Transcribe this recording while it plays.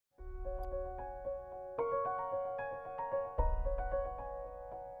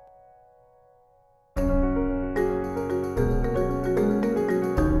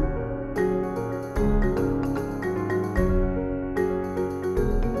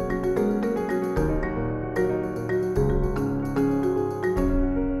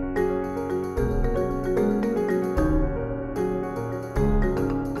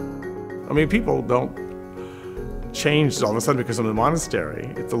I mean, people don't change all of a sudden because of the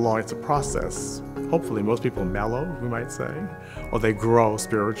monastery. It's a process. Hopefully most people mellow, we might say, or they grow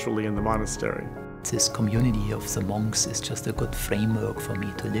spiritually in the monastery. This community of the monks is just a good framework for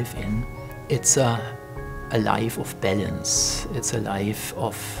me to live in. It's a life of balance. It's a life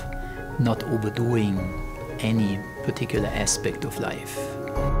of not overdoing any particular aspect of life.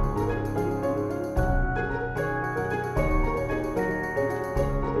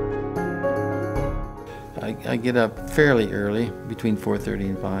 I get up fairly early, between 4:30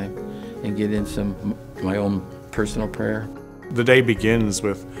 and 5, and get in my own personal prayer. The day begins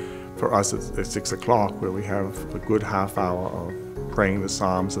with, for us, at 6 o'clock, where we have a good half hour of praying the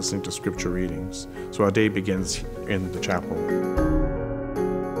Psalms, listening to scripture readings. So our day begins in the chapel.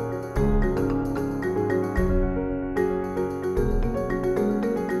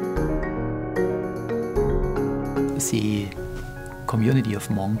 The community of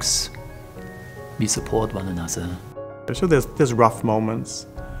monks, we support one another. So there's rough moments,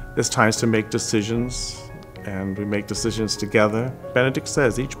 there's times to make decisions, and we make decisions together. Benedict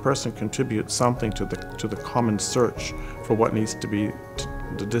says each person contributes something to the common search for what needs to be,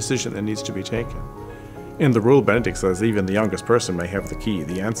 the decision that needs to be taken. In the rule, Benedict says even the youngest person may have the key,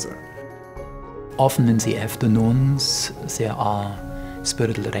 the answer. Often in the afternoons there are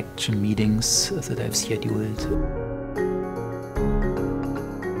spiritual direction meetings that I've scheduled.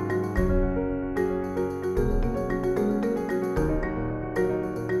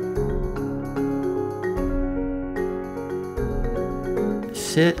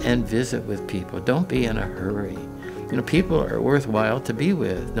 Sit and visit with people. Don't be in a hurry. You know, people are worthwhile to be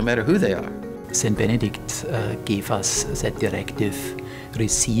with, no matter who they are. St. Benedict gave us that directive,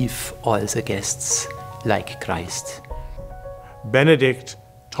 receive all the guests like Christ. Benedict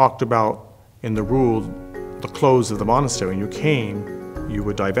talked about, in the rule, the clothes of the monastery. When you came, you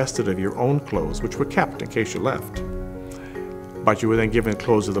were divested of your own clothes, which were kept in case you left. But you were then given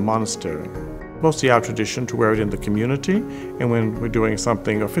clothes of the monastery. Mostly our tradition to wear it in the community and when we're doing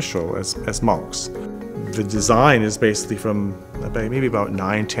something official as monks. The design is basically from maybe about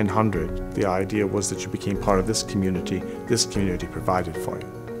 900–1000. The idea was that you became part of this community provided for you.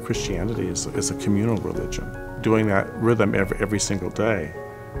 Christianity is a communal religion. Doing that rhythm every single day,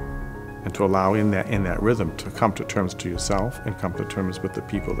 and to allow in that rhythm to come to terms to yourself and come to terms with the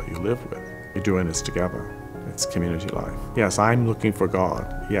people that you live with. You're doing this together. It's community life. Yes, I'm looking for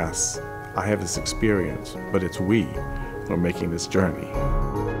God. Yes, I have this experience, but it's we who are making this journey.